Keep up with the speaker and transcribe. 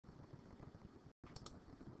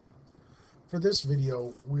For this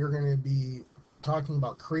video, we are going to be talking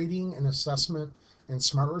about creating an assessment in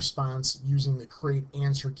Smart Response using the create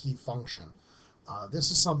answer key function.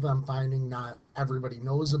 This is something I'm finding not everybody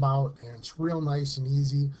knows about, and it's real nice and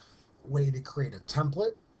easy way to create a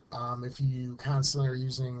template if you constantly are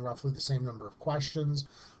using roughly the same number of questions.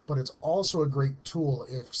 But it's also a great tool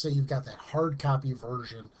if, say, you've got that hard copy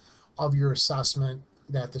version of your assessment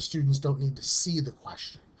that the students don't need to see the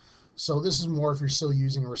question. So this is more if you're still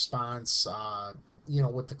using response,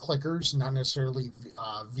 with the clickers, not necessarily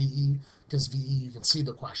VE, because VE you can see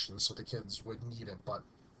the questions, so the kids would need it. But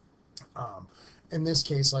in this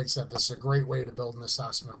case, like I said, this is a great way to build an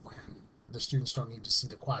assessment when the students don't need to see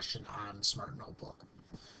the question on Smart Notebook.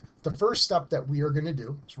 The first step that we are going to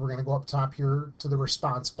do is we're going to go up top here to the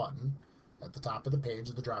response button at the top of the page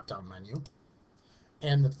of the drop-down menu.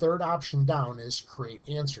 And the third option down is create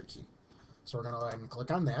answer key. So we're going to go ahead and click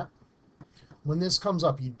on that. When this comes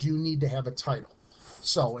up, you do need to have a title.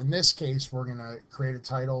 So in this case, we're going to create a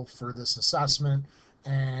title for this assessment,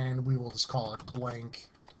 and we will just call it blank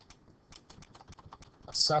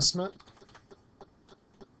assessment.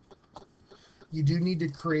 You do need to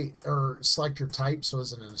create or select your type. So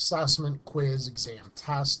is it an assessment, quiz, exam,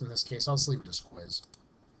 test? In this case, I'll just leave it as quiz.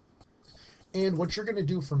 And what you're going to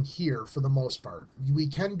do from here, for the most part, we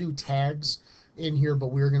can do tags in here, but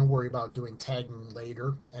we're going to worry about doing tagging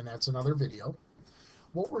later, and that's another video.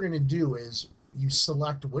 What we're going to do is you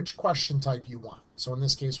select which question type you want. So in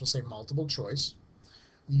this case, we'll say multiple choice.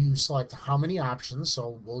 You select how many options,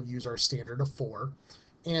 so we'll use our standard of 4,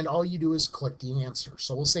 and all you do is click the answer.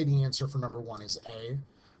 So we'll say the answer for number 1 is A,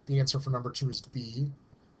 the answer for number 2 is B,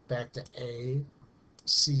 back to A,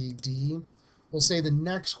 C, D. We'll say the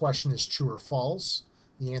next question is true or false.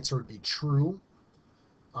 The answer would be true.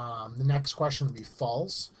 The next question would be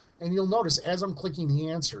false. And you'll notice as I'm clicking the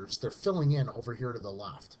answers, they're filling in over here to the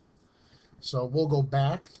left. So we'll go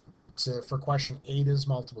back to, for question 8 is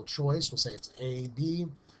multiple choice. We'll say it's A, B.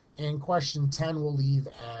 And question 10 we'll leave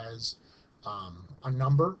as a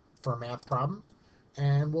number for a math problem.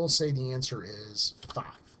 And we'll say the answer is 5.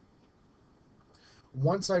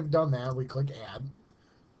 Once I've done that, we click add.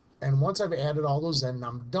 And once I've added all those in,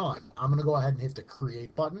 I'm done. I'm going to go ahead and hit the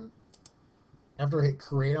create button. After I hit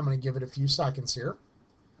create, I'm going to give it a few seconds here.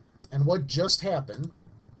 And what just happened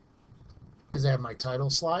is I have my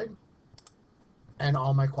title slide and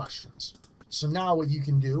all my questions. So now what you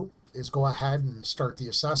can do is go ahead and start the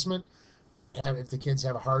assessment. And if the kids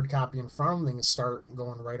have a hard copy in front of them, they can start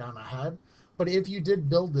going right on ahead. But if you did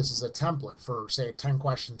build this as a template for, say, a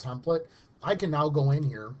 10-question template, I can now go in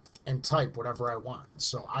here and type whatever I want.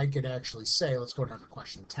 So I could actually say, let's go down to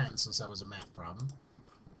question 10 since that was a math problem.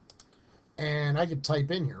 And I could type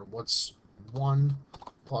in here, what's 1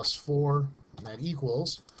 plus 4, and that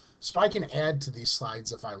equals. So I can add to these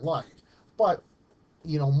slides if I like. But,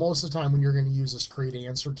 most of the time when you're going to use this create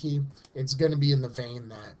answer key, it's going to be in the vein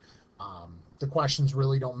that the questions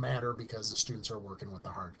really don't matter because the students are working with the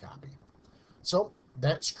hard copy. So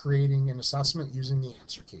that's creating an assessment using the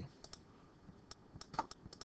answer key.